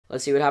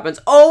Let's see what happens.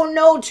 Oh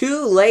no,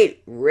 too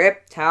late.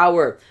 Rip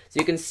tower. So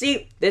you can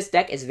see this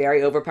deck is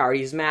very overpowered.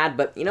 He's mad,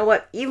 but you know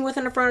what? Even with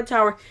an Inferno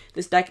Tower,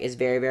 this deck is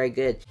very, very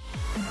good.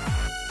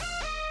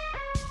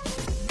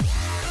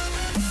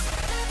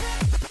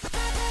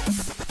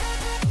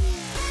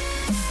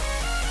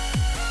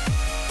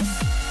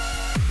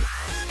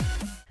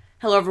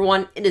 Hello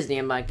everyone, it is the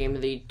Black Game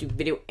of the YouTube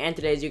video, and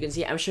today, as you can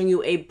see, I'm showing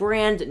you a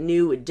brand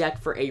new deck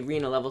for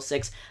Arena Level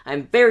 6.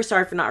 I'm very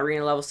sorry for not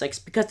Arena Level 6,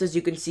 because as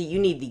you can see, you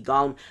need the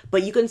Golem,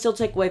 but you can still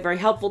take away very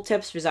helpful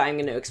tips, because I'm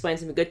going to explain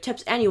some good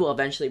tips, and you will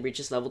eventually reach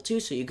this level 2,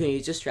 so you can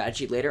use this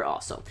strategy later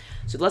also.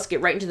 So let's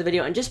get right into the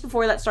video, and just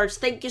before that starts,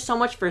 thank you so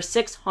much for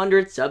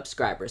 600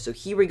 subscribers. So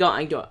here we go,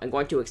 I'm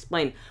going to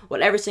explain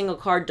what every single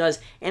card does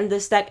in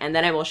this deck, and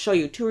then I will show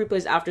you 2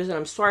 replays after this, and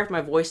I'm sorry if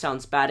my voice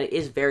sounds bad. It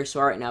is very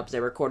sore right now, because I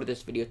recorded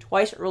this video twice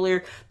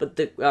earlier, but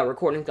the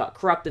recording got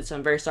corrupted, so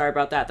I'm very sorry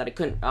about that I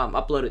couldn't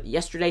upload it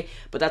yesterday,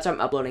 but that's why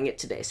I'm uploading it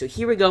today. So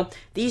here we go.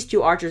 These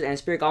 2 archers and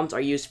spirit golems are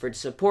used for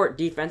support,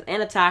 defense,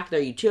 and attack. They're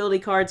utility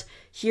cards.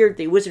 Here,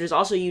 the wizard is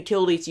also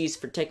utility. It's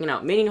used for taking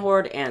out minion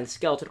horde and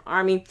skeleton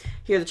army.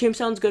 Here, the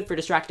tombstone's good for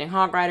distracting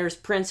hog riders,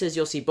 princes.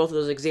 You'll see both of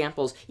those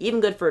examples. Even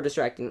good for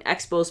distracting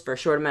expos for a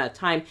short amount of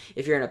time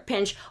if you're in a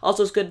pinch.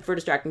 Also, it's good for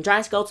distracting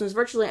giant skeletons.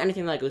 Virtually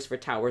anything that goes for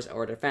towers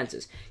or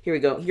defenses. Here we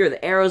go. Here are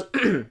the arrows.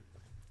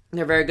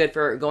 They're very good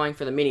for going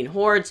for the minion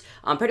hordes.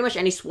 Pretty much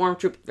any swarm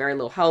troop, very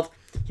low health.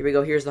 Here we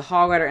go. Here's the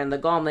Hog Rider and the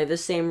Golem. They have the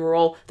same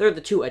role. They're the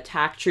 2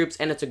 attack troops,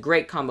 and it's a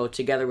great combo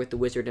together with the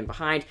Wizard in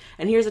behind.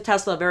 And here's a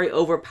Tesla, very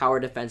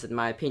overpowered defense in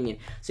my opinion.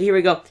 So here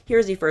we go.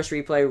 Here's the first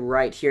replay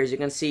right here. As you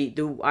can see,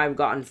 I've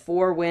gotten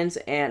 3 wins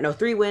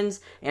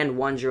and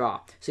 1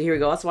 draw. So here we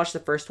go. Let's watch the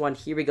first one.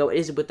 Here we go. It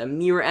is with a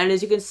mirror, and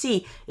as you can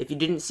see, if you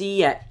didn't see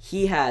yet,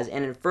 he has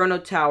an Inferno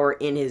Tower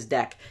in his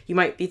deck. You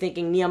might be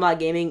thinking, Nehemiah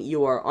Gaming,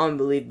 you are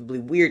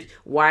unbelievably weird.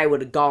 Why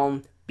would a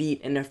Golem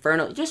beat an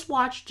Inferno? Just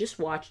watch.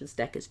 This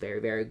deck is very,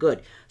 very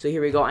good. So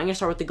here we go. I'm going to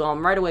start with the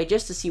Golem right away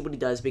just to see what he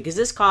does, because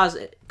this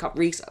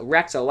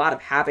wreaks a lot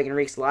of havoc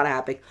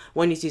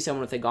when you see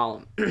someone with a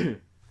Golem.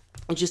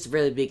 It's just a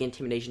really big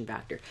intimidation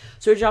factor.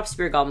 So he drops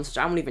Spirit Goblins, which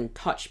I won't even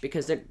touch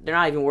because they're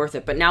not even worth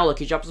it. But now look,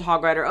 he drops a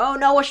Hog Rider. Oh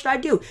no, what should I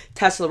do?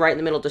 Tesla right in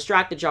the middle,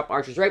 distracted, drop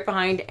archers right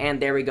behind,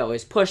 and there we go.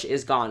 His push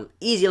is gone.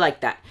 Easy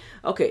like that.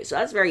 Okay, so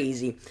that's very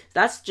easy.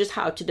 That's just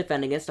how to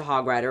defend against a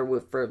Hog Rider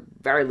for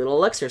very little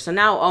elixir. So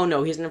now, oh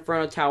no, he's an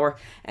Inferno Tower,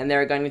 and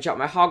they're going to drop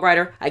my Hog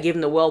Rider. I gave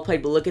him the well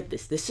played, but look at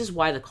this. This is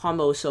why the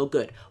combo is so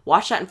good.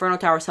 Watch that Inferno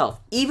Tower's health.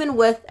 Even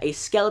with a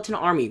skeleton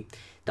army,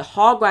 the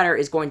Hog Rider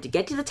is going to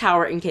get to the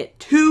tower and get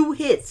 2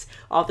 hits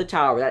off the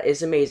tower. That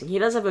is amazing. He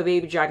does have a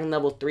Baby Dragon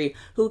level 3.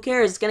 Who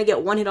cares? It's going to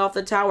get 1 hit off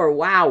the tower.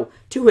 Wow.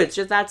 2 hits.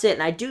 Just that's it.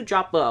 And I do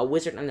drop a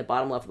wizard on the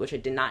bottom left, which I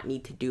did not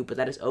need to do, but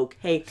that is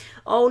okay.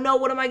 Oh no,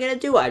 what am I going to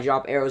do? I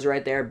drop arrows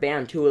right there.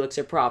 Bam. 2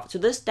 elixir profit. So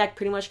this deck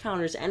pretty much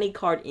counters any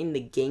card in the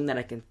game that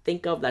I can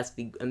think of. That's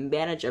the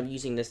advantage of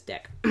using this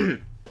deck. So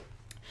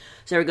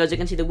there it goes. You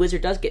can see the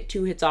wizard does get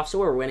 2 hits off, so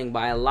we're winning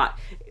by a lot.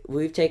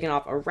 We've taken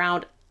off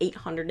around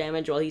 800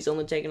 damage, while he's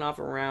only taken off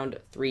around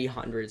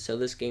 300, so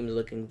this game is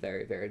looking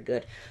very, very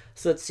good.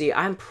 So let's see,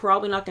 I'm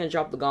probably not going to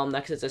drop the Golem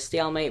next. It's a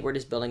stalemate. We're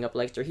just building up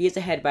elixir. He is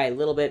ahead by a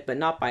little bit, but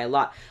not by a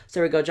lot. So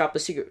there we go, drop the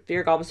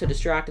Spirit Goblins to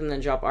distract, and then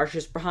drop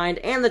archers behind,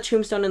 and the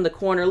Tombstone in the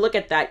corner. Look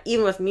at that.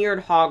 Even with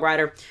Mirrored Hog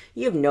Rider,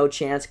 you have no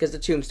chance, because the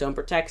Tombstone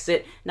protects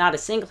it. Not a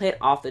single hit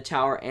off the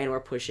tower, and we're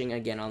pushing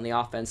again on the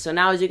offense. So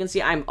now, as you can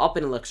see, I'm up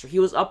in elixir. He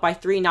was up by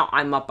 3, now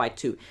I'm up by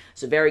 2.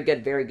 So very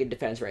good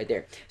defense right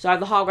there. So I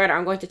have the Hog Rider.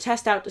 I'm going to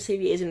test out to see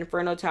if he is an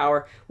Inferno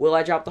Tower. Will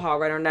I drop the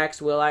Hog Rider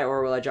next?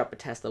 Or will I drop a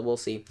Tesla? We'll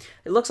see.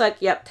 It looks like,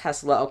 yep,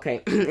 Tesla,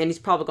 okay. And he's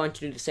probably going to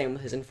do the same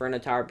with his Inferno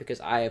Tower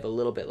because I have a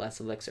little bit less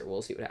elixir.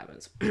 We'll see what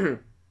happens.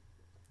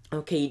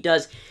 Okay, he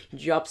does. He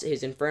drops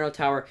his Inferno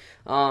Tower.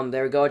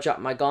 There we go. I drop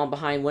my Golem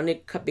behind. When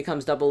it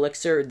becomes double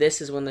elixir, this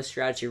is when the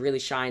strategy really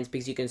shines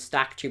because you can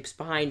stack troops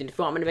behind. And if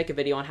you want me to make a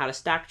video on how to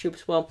stack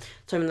troops, well,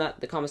 tell me in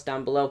the comments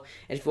down below.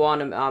 And if you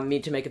want me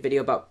to make a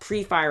video about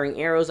pre-firing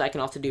arrows, I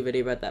can also do a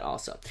video about that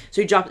also.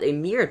 So he dropped a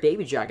Mirrored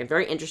Baby Dragon.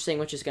 Very interesting,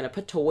 which is going to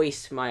put to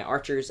waste my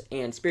archers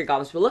and spirit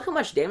goblins. But look how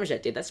much damage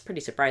that did. That's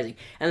pretty surprising.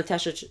 And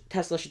the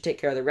Tesla should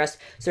take care of the rest.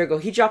 So there we go.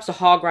 He drops a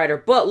Hog Rider,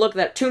 but look at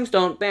that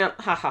Tombstone. Bam.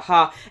 Ha ha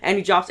ha. And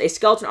he drops a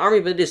skeleton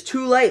army, but it is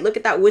too late. Look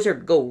at that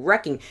wizard go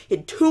wrecking. He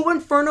had 2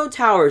 Inferno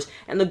Towers,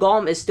 and the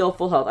Golem is still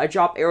full health. I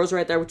dropped arrows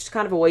right there, which is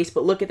kind of a waste,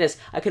 but look at this.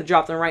 I could have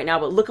dropped them right now,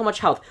 but look how much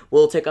health.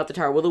 Will it take out the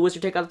tower? Will the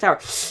wizard take out the tower?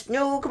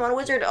 No, come on,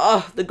 wizard.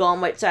 Oh, the Golem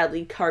might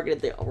sadly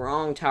target the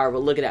wrong tower, but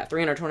look at that.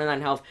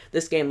 329 health.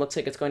 This game looks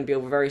like it's going to be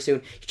over very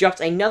soon. He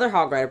drops another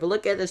Hog Rider, but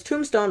look at this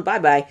Tombstone.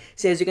 Bye-bye.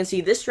 So as you can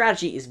see, this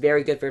strategy is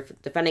very good for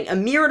defending a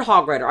Mirrored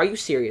Hog Rider. Are you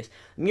serious?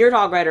 Mirrored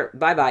Hog Rider,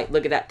 bye-bye.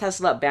 Look at that.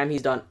 Tesla, bam,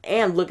 he's done.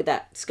 And look at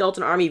that.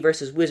 Skeleton Army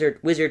versus Wizard.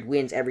 Wizard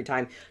wins every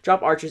time.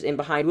 Drop archers in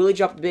behind. Will he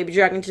drop the Baby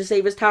Dragon to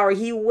save his tower?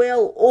 He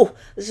will. Oh,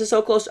 this is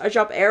so close. I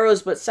drop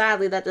arrows, but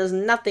sadly, that does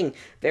nothing.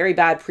 Very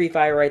bad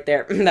pre-fire right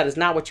there. That is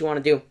not what you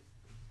want to do.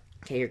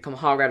 Okay, here come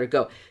Hog Rider,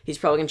 go. He's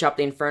probably going to drop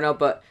the Inferno,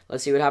 but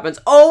let's see what happens.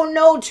 Oh,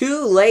 no,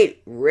 too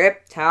late.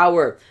 Rip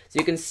Tower. So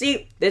you can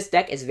see this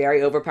deck is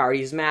very overpowered.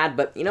 He's mad,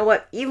 but you know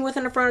what? Even with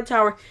an Inferno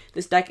Tower,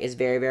 this deck is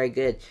very, very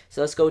good. So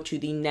let's go to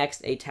the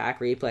next attack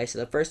replay. So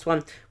the first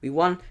one, we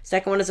won.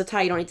 Second one is a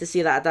tie. You don't need to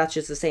see that. That's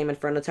just the same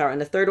Inferno Tower. And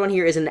the third one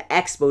here is an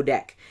Expo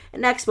deck.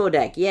 An Expo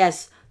deck,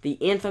 yes. The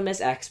infamous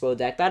Expo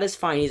deck. That is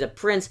fine. He's a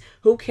prince.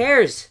 Who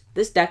cares?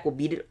 This deck will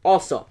beat it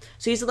also.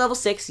 So he's a level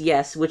 6,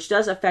 yes, which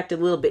does affect a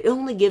little bit. It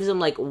only gives him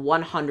like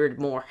 100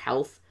 more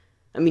health.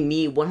 I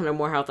mean, 100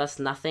 more health, that's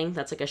nothing.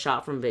 That's like a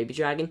shot from Baby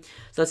Dragon.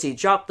 So let's see,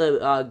 drop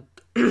the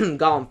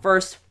Golem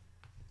first.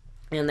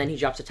 And then he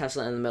drops a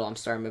Tesla in the middle. I'm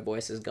sorry, my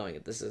voice is going.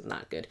 This is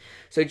not good.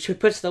 So he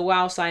puts the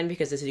WoW sign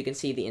because, as you can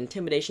see, the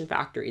intimidation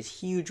factor is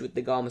huge with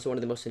the Golem. It's one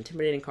of the most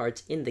intimidating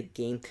cards in the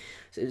game,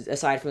 so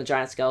aside from the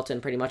Giant Skeleton,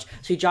 pretty much.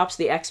 So he drops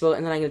the Expo,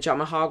 and then I'm going to drop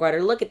my Hog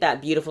Rider. Look at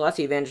that, beautiful. That's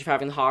the advantage of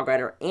having the Hog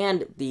Rider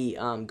and the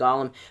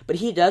Golem. But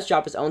he does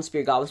drop his own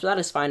Spear Goblins, so that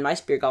is fine. My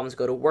Spear Goblins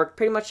go to work,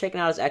 pretty much taking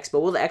out his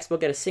Expo. Will the Expo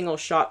get a single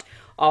shot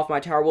off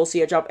my tower? We'll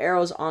see. I drop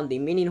arrows on the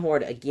Minion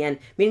Horde again.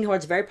 Minion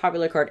Horde's a very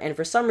popular card, and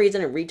for some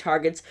reason it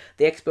retargets.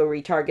 The Expo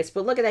retargets,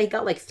 but look at that. He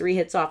got like 3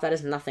 hits off. That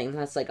is nothing.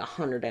 That's like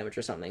 100 damage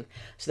or something.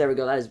 So there we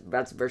go.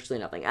 That's virtually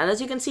nothing. And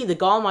as you can see, the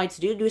Golemites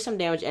do some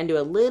damage and do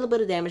a little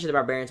bit of damage to the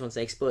Barbarians once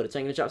they explode. So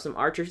I'm going to drop some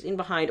archers in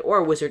behind or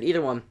a wizard,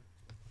 either one.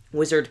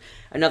 Wizard,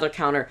 another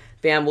counter.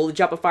 Bam, will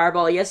drop a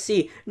fireball? Yes,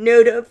 see.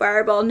 No,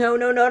 fireball. No.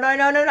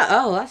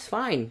 Oh, that's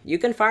fine. You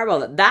can fireball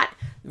that. That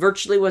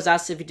virtually was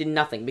as if he did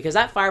nothing, because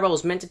that fireball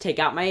was meant to take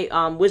out my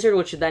wizard,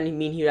 which would then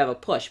mean he would have a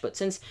push. But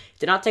since he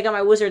did not take out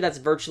my wizard, that's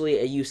virtually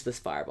a useless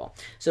fireball.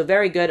 So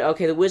very good.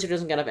 Okay, the wizard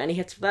doesn't get up any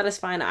hits, but that is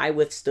fine. I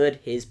withstood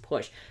his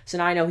push. So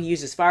now I know he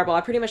uses fireball.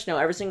 I pretty much know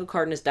every single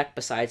card in his deck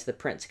besides the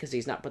prince, because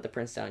he's not put the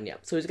prince down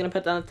yet. So he's going to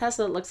put down the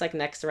Tesla. It looks like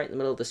next, right in the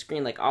middle of the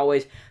screen, like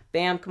always.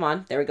 Bam, come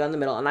on. There we go in the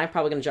middle. And I'm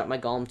probably going to drop my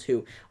Golem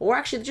too. Or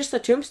actually just the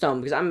Tombstone,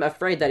 because I'm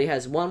afraid that he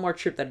has one more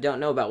troop that I don't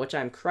know about, which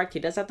I'm correct. He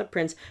does have the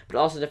prince, but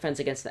also defends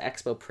against the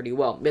Expo pretty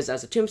well. Because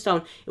as a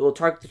Tombstone, it will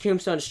target the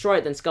Tombstone, destroy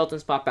it, then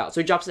skeletons pop out.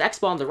 So he drops the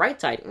Expo on the right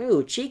side.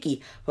 Ooh,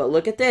 cheeky. But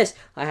look at this.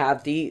 I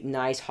have the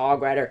nice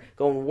Hog Rider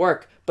going to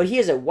work. But he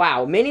is a,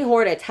 wow, Mini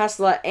Horde, a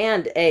Tesla,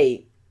 and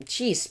a...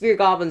 Jeez, Spear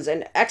Goblins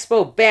and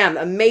Expo, bam,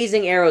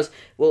 amazing arrows.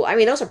 Well, I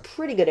mean, those are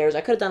pretty good arrows.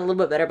 I could have done a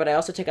little bit better, but I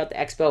also took out the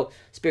Expo,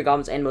 Spear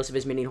Goblins, and most of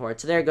his Minion Horde.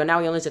 So there you go.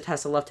 Now he only has a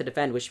Tesla left to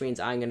defend, which means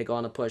I'm going to go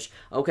on the push.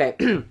 Okay.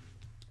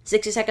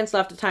 60 seconds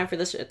left of time for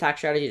this attack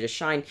strategy to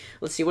shine.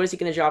 Let's see, what is he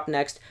going to drop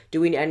next?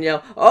 Do we, and you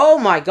know, oh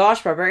my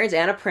gosh, Barbarians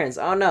and a Prince.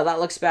 Oh no, that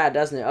looks bad,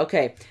 doesn't it?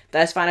 Okay,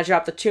 that's fine. I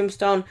dropped the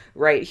Tombstone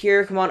right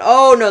here. Come on.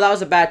 Oh no, that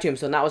was a bad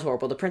Tombstone. That was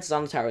horrible. The Prince is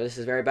on the tower. This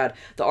is very bad.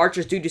 The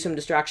archers do some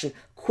distraction.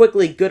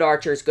 Quickly, good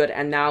archers, good.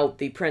 And now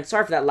the Prince,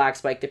 sorry for that lag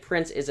spike. The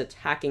Prince is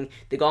attacking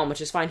the Golem,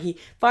 which is fine. He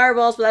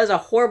fireballs, but that is a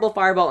horrible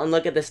fireball. And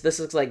look at this. This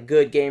looks like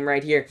good game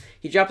right here.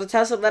 He drops a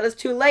Tesla. That is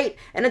too late.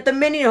 And at the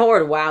Minion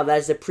Horde, wow, that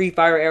is the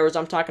pre-fire arrows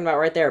I'm talking about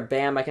right there.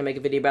 Bam, I can make a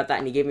video about that.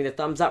 And he gave me the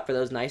thumbs up for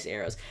those nice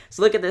arrows.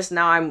 So look at this.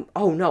 Now I'm,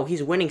 oh no,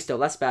 he's winning still.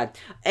 That's bad.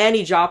 And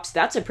he drops,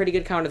 that's a pretty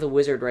good counter to the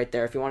Wizard right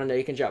there. If you want to know,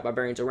 you can drop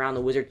Barbarians around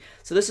the Wizard.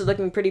 So this is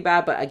looking pretty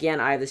bad, but again,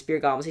 I have the Spear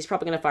Goblins. He's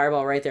probably going to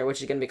fireball right there,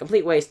 which is going to be a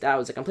complete waste. That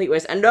was a complete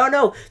waste. And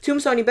no,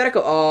 Tombstone, you better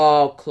go.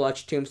 Oh,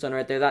 clutch Tombstone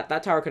right there.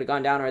 That tower could have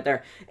gone down right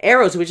there.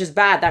 Arrows, which is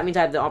bad. That means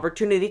I have the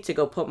opportunity to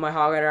go put my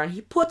Hog Rider on.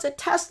 He puts a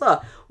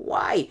Tesla.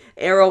 Why?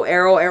 Arrow.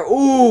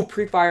 Ooh,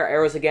 pre-fire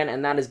arrows again,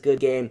 and that is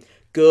good game.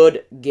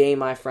 Good game,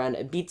 my friend.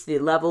 It beats the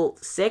level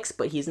 6,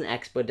 but he's an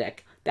Expo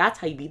deck. That's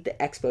how you beat the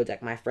Expo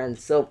deck, my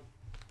friends. So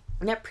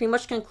that pretty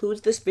much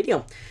concludes this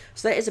video.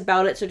 So that is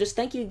about it. So just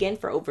thank you again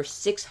for over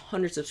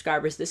 600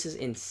 subscribers. This is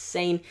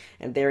insane.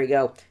 And there we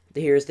go.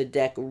 Here's the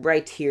deck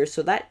right here.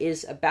 So that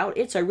is about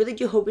it. So I really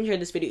do hope you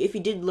enjoyed this video. If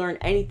you did learn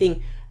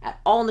anything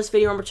at all in this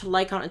video, remember to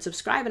like, comment, and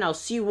subscribe. And I'll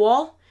see you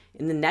all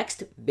in the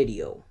next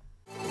video.